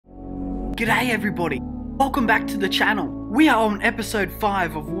G'day everybody, welcome back to the channel. We are on episode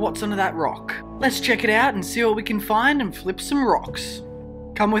 5 of What's Under That Rock. Let's check it out and see what we can find and flip some rocks.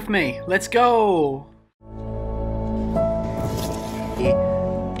 Come with me, let's go.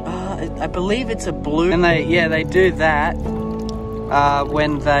 I believe it's a blue, and they do that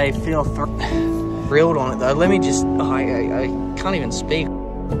when they feel thrilled on it though. Let me just, I can't even speak.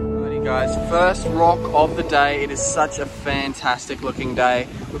 Alrighty guys, first rock of the day. It is such a fantastic looking day.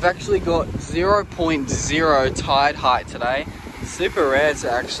 We've actually got 0.0 tide height today. Super rare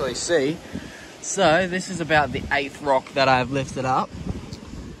to actually see. So this is about the 8th rock that I've lifted up.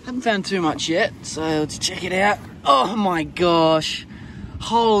 Haven't found too much yet, so let's check it out. Oh my gosh.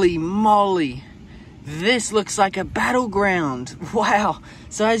 Holy moly. This looks like a battleground. Wow.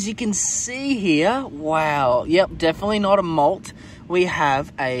 So as you can see here, wow. Yep, definitely not a molt. We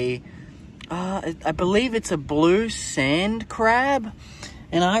have a, I believe it's a blue sand crab.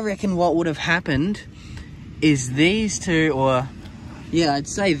 And I reckon what would have happened is these two, or yeah, I'd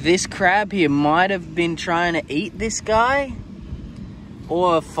say this crab here might have been trying to eat this guy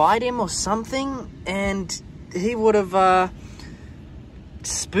or fight him or something. And he would have,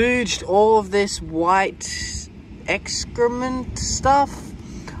 spooged all of this white excrement stuff.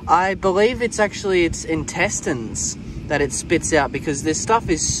 I believe it's actually its intestines that it spits out, because this stuff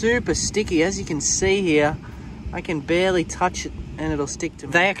is super sticky. As you can see here, I can barely touch it and it'll stick to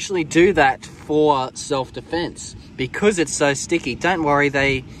me. They actually do that for self-defense because it's so sticky. Don't worry,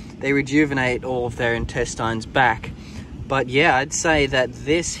 they rejuvenate all of their intestines back. But yeah, I'd say that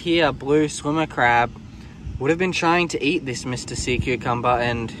this here blue swimmer crab would have been trying to eat this Mr. Sea Cucumber,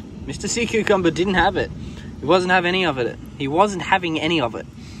 and Mr. Sea Cucumber didn't have it. He wasn't having any of it. He wasn't having any of it.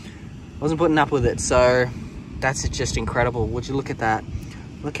 Wasn't putting up with it. So that's just incredible. Would you look at that?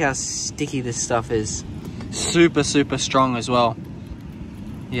 Look how sticky this stuff is. Super, super strong as well.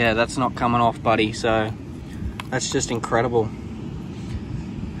 Yeah, that's not coming off, buddy. So that's just incredible.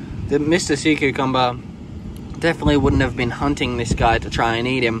 The Mr. Sea Cucumber definitely wouldn't have been hunting this guy to try and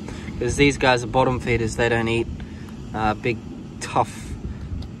eat him, because these guys are bottom feeders. They don't eat big, tough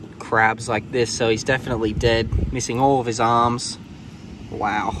crabs like this. So he's definitely dead, missing all of his arms.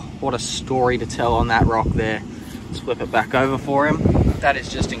 Wow, what a story to tell on that rock there. Let's flip it back over for him. That is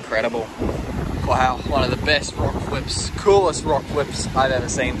just incredible. Wow, one of the best rock flips, coolest rock flips I've ever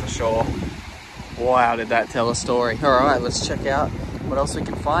seen for sure. Wow, did that tell a story. All right, let's check out what else we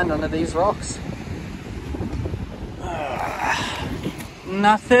can find under these rocks.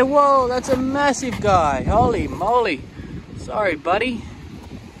 Nothing. Whoa, that's a massive guy. Holy moly. Sorry, buddy.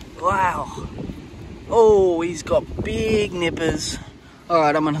 Wow. Oh, he's got big nippers.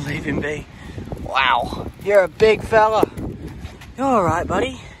 Alright, I'm gonna leave him be. Wow. You're a big fella. You're alright,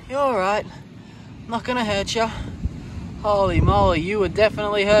 buddy. You're alright. Not gonna hurt you. Holy moly, you would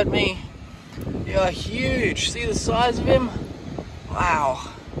definitely hurt me. You're huge. See the size of him? Wow.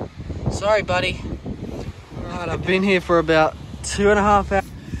 Sorry, buddy. Alright, I've been here for about 2.5 hours.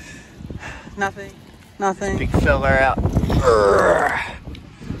 Nothing. Big fella out. Urgh.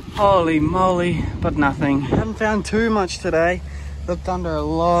 Holy moly, but nothing. Haven't found too much today. Looked under a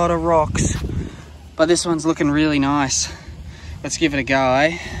lot of rocks, but this one's looking really nice. Let's give it a go,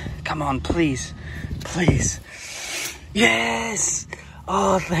 eh? Come on, please. Yes!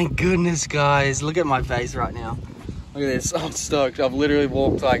 Oh, thank goodness, guys. Look at my face right now. Look at this, I'm stoked. I've literally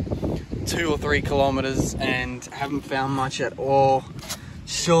walked like 2 or 3 kilometers and haven't found much at all.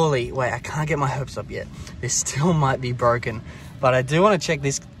 Surely, wait, I can't get my hopes up yet. This still might be broken, but I do want to check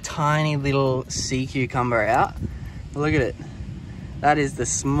this tiny little sea cucumber out. Look at it. That is the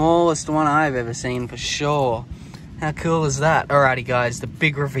smallest one I've ever seen for sure. How cool is that? Alrighty guys, the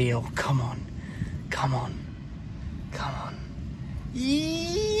big reveal. Come on.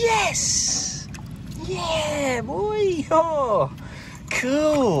 Yes! Yeah, boy. Oh,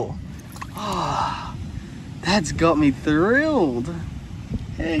 cool. Oh, that's got me thrilled.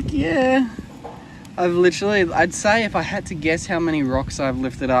 Heck yeah. I'd say if I had to guess how many rocks I've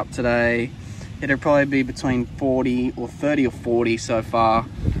lifted up today, it'd probably be between 30 or 40 so far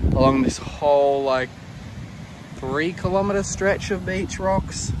along this whole like 3-kilometer stretch of beach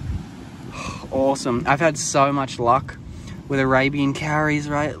rocks. Awesome. I've had so much luck with Arabian cowries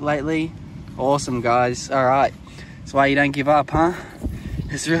lately. Awesome, guys. All right. That's why you don't give up, huh?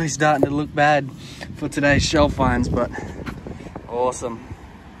 It's really starting to look bad for today's shell finds, but awesome.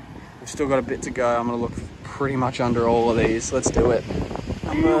 We've still got a bit to go. I'm gonna look pretty much under all of these. Let's do it.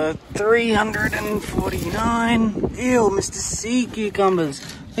 Number 349. Ew, Mr. Sea Cucumbers.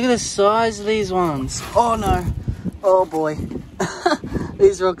 Look at the size of these ones. Oh no. Oh boy.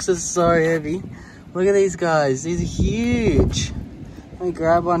 These rocks are so heavy. Look at these guys. These are huge. Let me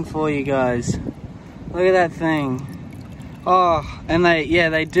grab one for you guys. Look at that thing. Oh, and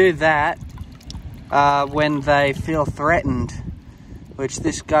they do that when they feel threatened, which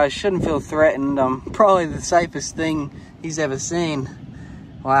this guy shouldn't feel threatened. Probably the safest thing he's ever seen.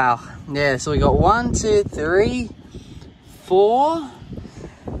 Wow. Yeah, so we got 1, 2, 3, 4,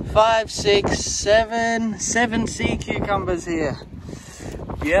 5, 6, 7 sea cucumbers here.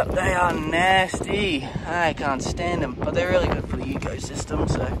 Yep, they are nasty. I can't stand them, but they're really good for the ecosystem,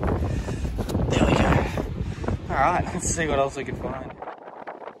 so there we go. Alright, let's see what else we can find.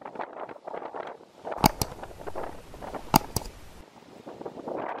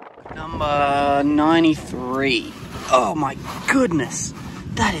 Number 93. Oh my goodness,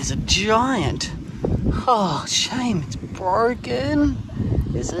 that is a giant. Oh, shame it's broken.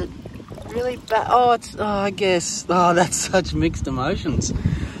 Is it really bad? Oh, I guess. Oh, that's such mixed emotions.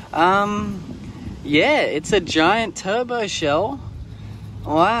 Yeah, it's a giant turbo shell.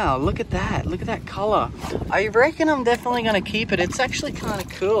 Wow, look at that. Look at that color. I reckon I'm definitely going to keep it. It's actually kind of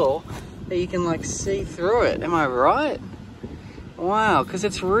cool that you can like see through it. Am I right? Wow, because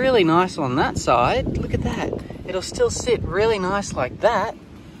it's really nice on that side. Look at that. It'll still sit really nice like that.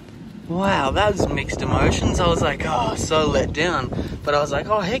 Wow, that was mixed emotions. I was like, oh, so let down. But I was like,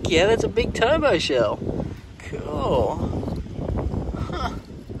 oh, heck yeah, that's a big turbo shell. Cool. Huh.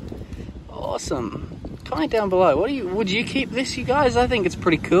 Awesome. Comment down below. Would you keep this, you guys? I think it's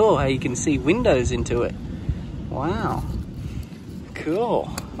pretty cool how you can see windows into it. Wow.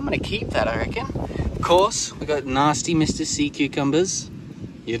 Cool. I'm going to keep that, I reckon. Of course, we got nasty Mr. Sea Cucumbers.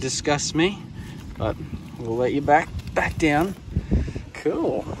 You disgust me. But we'll let you back down.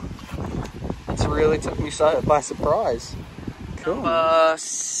 Cool. That's really took me by surprise. Cool. Number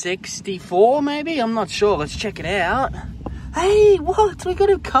 64 maybe? I'm not sure. Let's check it out. Hey, what? We got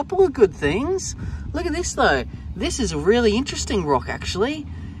a couple of good things. Look at this though. This is a really interesting rock actually.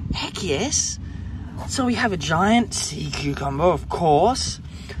 Heck yes. So we have a giant sea cucumber, of course.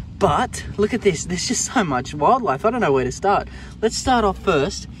 But look at this. There's just so much wildlife. I don't know where to start. Let's start off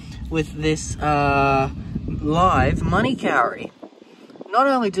first with this live money cowrie. Not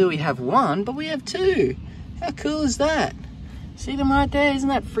only do we have one, but we have two. How cool is that? See them right there? Isn't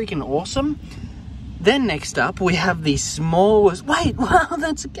that freaking awesome? Then next up, we have the smallest... Wait, wow,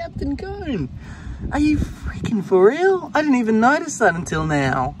 that's a Captain Cone. Are you freaking for real? I didn't even notice that until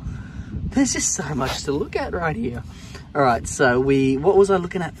now. There's just so much to look at right here. All right, so what was I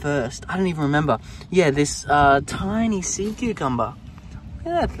looking at first? I don't even remember. Yeah, this tiny sea cucumber. Look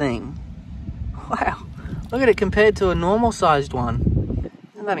at that thing. Wow, look at it compared to a normal sized one.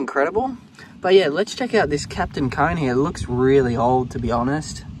 Isn't that incredible? But yeah, let's check out this Captain Cone here. It looks really old, to be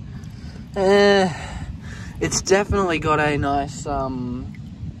honest. It's definitely got a nice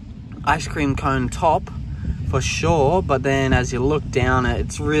ice cream cone top for sure, but then as you look down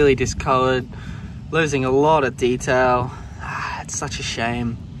it's really discolored, losing a lot of detail. It's such a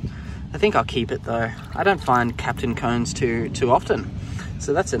shame. I think I'll keep it though. I don't find Captain Cones too often.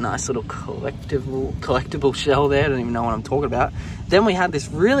 So that's a nice little collectible shell there. I don't even know what I'm talking about. Then we have this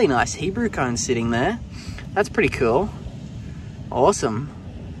really nice Hebrew cone sitting there. That's pretty cool. Awesome.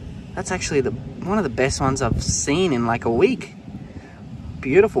 That's actually one of the best ones I've seen in like a week.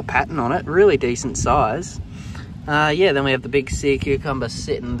 Beautiful pattern on it, really decent size. Yeah, then we have the big sea cucumber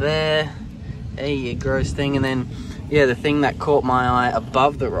sitting there. Hey, you gross thing. And then, yeah, the thing that caught my eye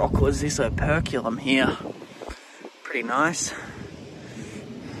above the rock was this operculum here. Pretty nice.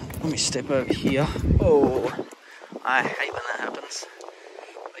 Let me step over here. Oh, I hate when that happens.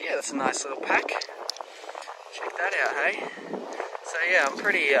 But yeah, that's a nice little pack. Check that out, hey? So yeah, I'm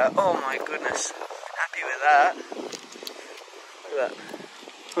pretty, oh my goodness, happy with that. Look at that.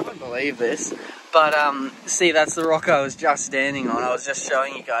 I don't believe this. But, see, that's the rock I was just standing on. I was just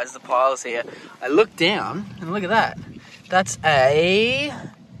showing you guys the piles here. I looked down, and look at that. That's a...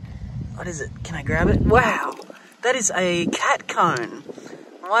 What is it? Can I grab it? Wow! That is a cat cone.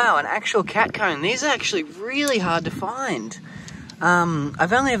 Wow, an actual cat cone. These are actually really hard to find.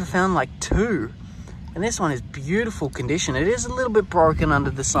 I've only ever found like 2. And this one is beautiful condition. It is a little bit broken under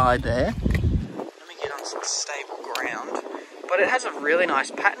the side there. Let me get on some stable ground. But it has a really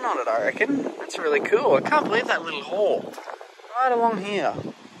nice pattern on it, I reckon. That's really cool. I can't believe that little hole. Right along here.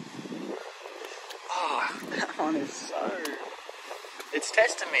 Oh, that one is so... It's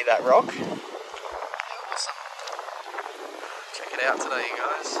testing me, that rock. Awesome. Check it out today, you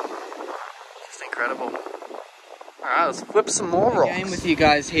guys. Just incredible. Alright, let's flip some more rocks. Game with you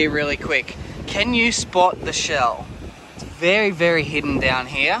guys here really quick. Can you spot the shell? It's very, very hidden down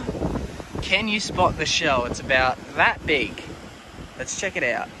here. Can you spot the shell? It's about that big. Let's check it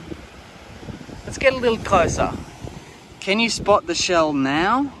out. Let's get a little closer. Can you spot the shell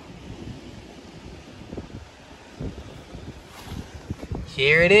now?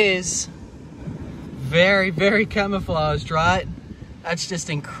 Here it is. Very, very camouflaged, right? That's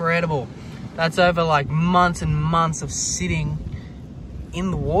just incredible. That's over like months and months of sitting in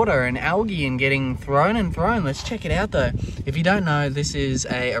the water and algae and getting thrown and thrown. Let's check it out though. If you don't know, this is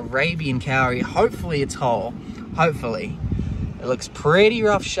a Arabian cowrie. Hopefully it's whole. Hopefully. It looks pretty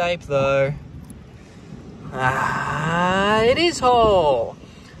rough shape though. It is whole.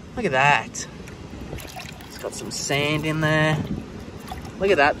 Look at that. It's got some sand in there.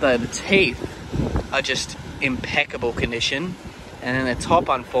 Look at that though. The teeth are just impeccable condition. And then the top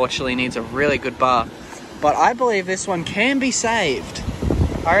unfortunately needs a really good bath. But I believe this one can be saved.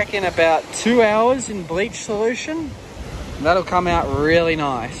 I reckon about 2 hours in bleach solution. That'll come out really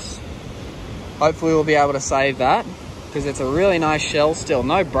nice. Hopefully we'll be able to save that because it's a really nice shell still.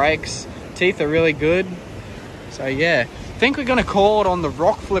 No breaks. Teeth are really good. So yeah, I think we're gonna call it on the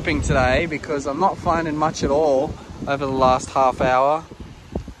rock flipping today because I'm not finding much at all over the last half hour.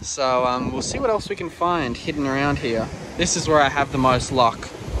 So we'll see what else we can find hidden around here. This is where I have the most luck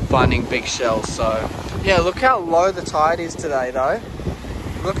finding big shells. So yeah, look how low the tide is today though.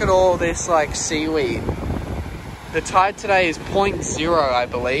 Look at all this like seaweed. The tide today is 0.0, I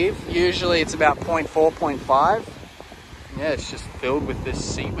believe. Usually it's about 0.4, 0.5. Yeah, it's just filled with this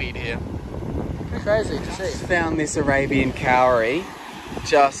seaweed here. Pretty crazy to see. Found this Arabian cowrie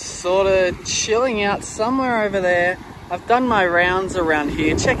just sort of chilling out somewhere over there. I've done my rounds around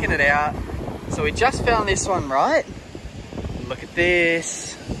here, checking it out. So we just found this one, right? Look at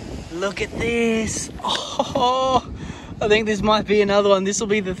this. Look at this. Oh, I think this might be another one. This will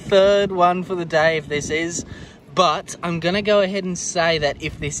be the third one for the day if this is. But I'm going to go ahead and say that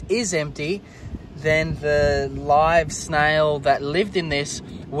if this is empty, then the live snail that lived in this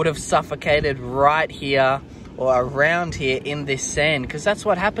would have suffocated right here or around here in this sand, because that's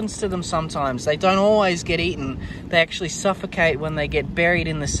what happens to them sometimes. They don't always get eaten. They actually suffocate when they get buried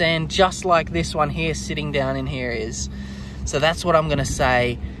in the sand, just like this one here sitting down in here is. So that's what I'm going to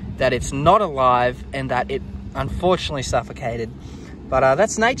say, that it's not alive and that it unfortunately suffocated. But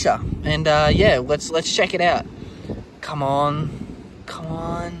that's nature. And yeah, let's check it out. Come on. Come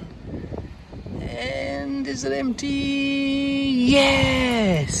on. And is it empty?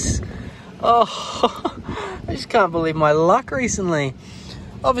 Yes! Oh, I just can't believe my luck recently.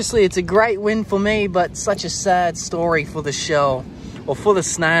 Obviously, it's a great win for me, but such a sad story for the shell, or for the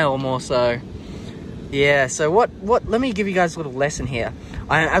snail more so. Yeah, so what, let me give you guys a little lesson here.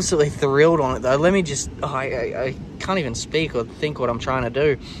 I am absolutely thrilled on it though. Let me just, I can't even speak or think what I'm trying to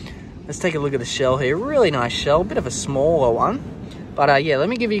do. Let's take a look at the shell here. Really nice shell, bit of a smaller one. But yeah, let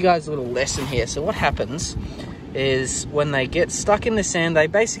me give you guys a little lesson here. So what happens is when they get stuck in the sand, they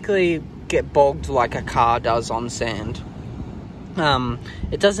basically get bogged like a car does on sand.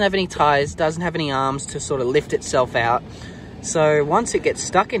 It doesn't have any tires, doesn't have any arms to sort of lift itself out. So once it gets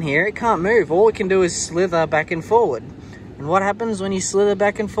stuck in here, it can't move. All it can do is slither back and forward. And what happens when you slither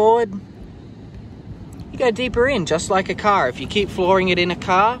back and forward? You go deeper in, just like a car. If you keep flooring it in a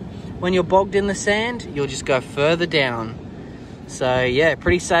car, when you're bogged in the sand, you'll just go further down. So yeah,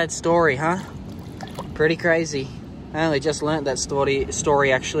 pretty sad story, huh? Pretty crazy. I only just learnt that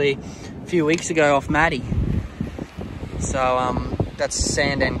story actually a few weeks ago off Maddie. So that's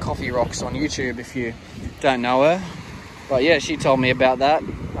Sand and Coffee Rocks on YouTube if you don't know her. But yeah, she told me about that.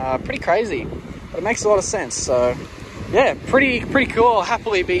 Pretty crazy, but it makes a lot of sense. So yeah, pretty cool. I'll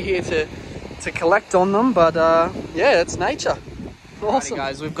happily be here to collect on them. But yeah, it's nature. Awesome. Alrighty,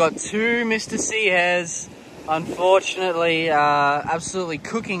 guys, we've got two Mr. Sea Hares, unfortunately, absolutely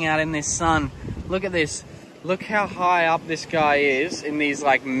cooking out in this sun. Look at this. Look how high up this guy is in these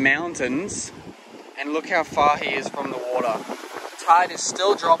like mountains, and look how far he is from the water. The tide is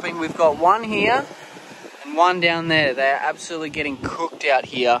still dropping. We've got one here and one down there. They're absolutely getting cooked out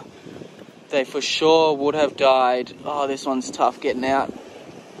here. They for sure would have died. Oh, this one's tough getting out.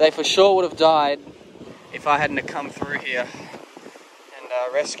 They for sure would have died if I hadn't come through here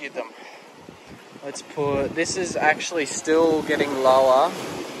and rescued them. Let's put, this is actually still getting lower.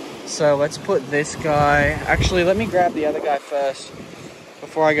 So let's put this guy, actually let me grab the other guy first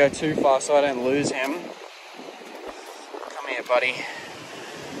before I go too far so I don't lose him. Come here, buddy.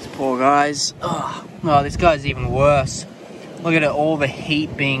 These poor guys. Oh, this guy's even worse. Look at it, all the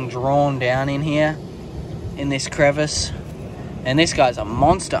heat being drawn down in here, in this crevice. And this guy's a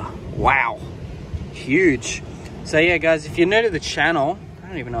monster. Wow. Huge. So yeah, guys, if you're new to the channel, I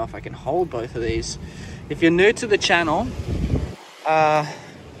don't even know if I can hold both of these. If you're new to the channel,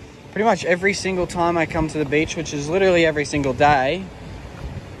 pretty much every single time I come to the beach, which is literally every single day,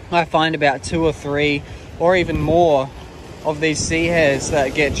 I find about 2 or 3 or even more of these sea hares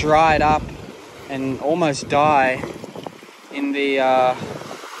that get dried up and almost die in the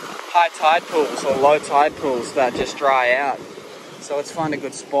high tide pools or low tide pools that just dry out. So let's find a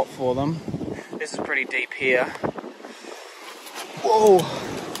good spot for them. This is pretty deep here. Whoa,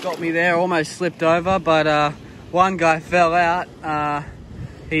 got me there, almost slipped over, but one guy fell out.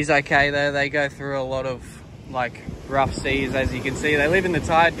 He's okay though. They go through a lot of like rough seas, as you can see. They live in the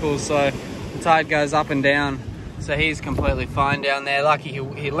tide pools, so the tide goes up and down. So he's completely fine down there. Lucky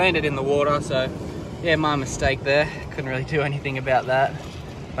he landed in the water, so yeah, my mistake there. Couldn't really do anything about that,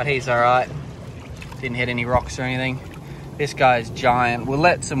 but he's all right. Didn't hit any rocks or anything. This guy's giant. We'll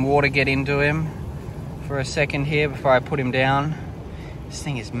let some water get into him for a second here before I put him down. This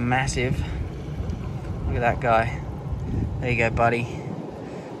thing is massive. Look at that guy. There you go, buddy.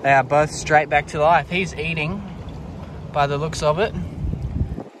 They are both straight back to life. He's eating by the looks of it.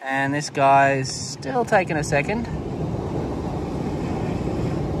 And this guy's still taking a second.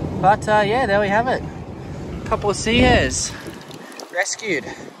 But yeah, there we have it. A couple of sea hares rescued.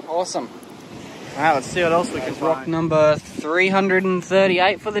 Awesome. All right, let's see what else we can find. Rock number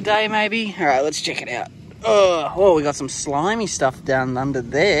 338 for the day, maybe. All right, let's check it out. Oh, we got some slimy stuff down under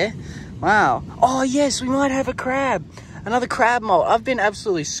there. Wow. Oh yes, we might have a crab. Another crab molt. I've been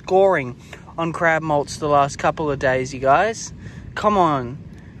absolutely scoring on crab molts the last couple of days, you guys. Come on.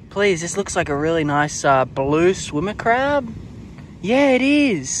 Please, this looks like a really nice blue swimmer crab. Yeah, it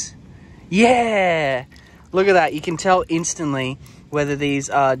is. Yeah. Look at that. You can tell instantly whether these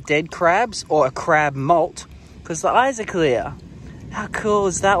are dead crabs or a crab molt because the eyes are clear. How cool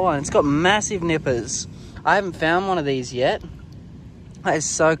is that one? It's got massive nippers. I haven't found one of these yet. That is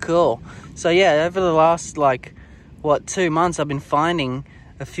so cool. So yeah, over the last, like, what, 2 months, I've been finding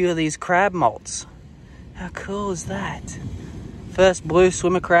a few of these crab molts. How cool is that? First blue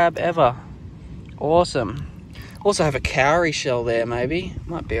swimmer crab ever. Awesome. Also have a cowrie shell there, maybe.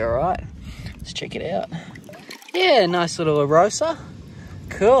 Might be all right. Let's check it out. Yeah, nice little Arosa.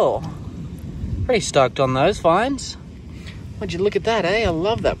 Cool. Pretty stoked on those finds. Would you look at that, eh? I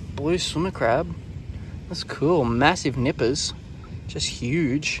love that blue swimmer crab. That's cool. Massive nippers. Just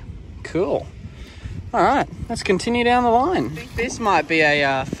huge. Cool. All right, let's continue down the line. I think this might be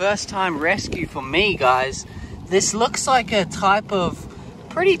a first time rescue for me, guys. This looks like a type of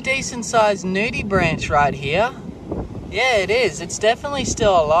pretty decent sized nudie branch right here. Yeah, it is. It's definitely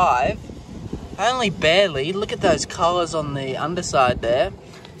still alive. Only barely. Look at those colors on the underside there.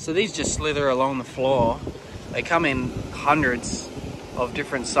 So these just slither along the floor. They come in hundreds of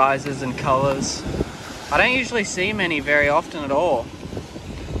different sizes and colors. I don't usually see many very often at all.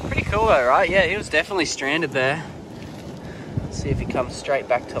 Pretty cool though, right? Yeah, he was definitely stranded there. Let's see if he comes straight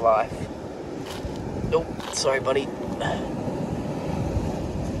back to life. Oh, sorry, buddy.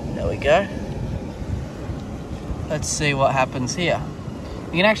 There we go. Let's see what happens here.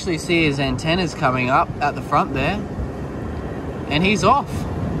 You can actually see his antennas coming up at the front there. And he's off.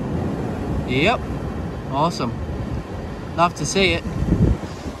 Yep. Awesome. Love to see it.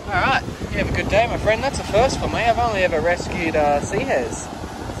 Alright, you have a good day, my friend. That's a first for me. I've only ever rescued sea hares.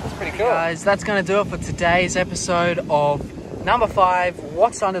 That's pretty cool. Guys, that's going to do it for today's episode of number 5,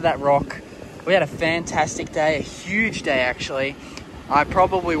 What's Under That Rock. We had a fantastic day, a huge day actually. I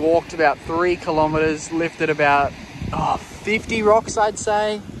probably walked about 3 kilometers, lifted about 50 rocks, I'd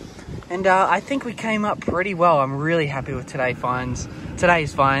say. And I think we came up pretty well. I'm really happy with today's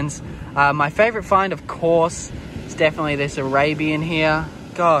finds. My favorite find, of course, is definitely this Arabian here.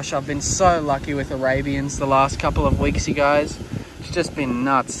 Gosh, I've been so lucky with Arabians the last couple of weeks, you guys. It's just been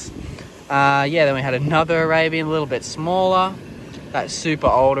nuts. Yeah, then we had another Arabian, a little bit smaller. That super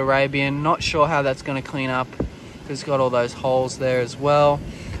old Arabian. Not sure how that's going to clean up. It's got all those holes there as well.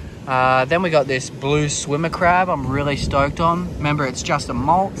 Then we got this blue swimmer crab I'm really stoked on. Remember, it's just a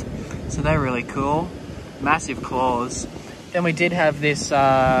molt, so they're really cool. Massive claws. Then we did have this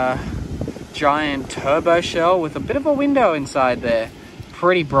giant turbo shell with a bit of a window inside there.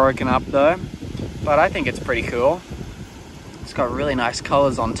 Pretty broken up though, but I think it's pretty cool. It's got really nice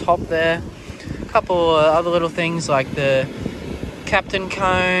colors on top there. A couple other little things like the Captain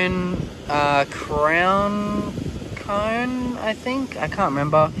Cone, Crown Cone, I think. I can't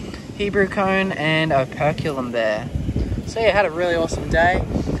remember. Hebrew Cone and Operculum there. So yeah, had a really awesome day.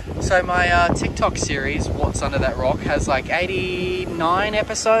 So my TikTok series, What's Under That Rock, has like 89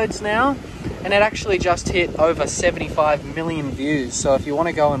 episodes now. And it actually just hit over 75 million views. So if you want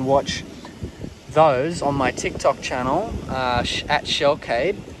to go and watch those on my TikTok channel, at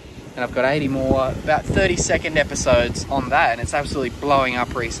Shellcade, and I've got 80 more, about 30-second episodes on that, and it's absolutely blowing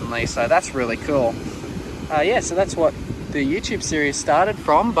up recently, so that's really cool. Yeah, so that's what the YouTube series started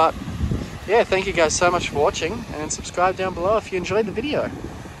from, but yeah, thank you guys so much for watching, and subscribe down below if you enjoyed the video.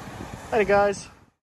 Later guys.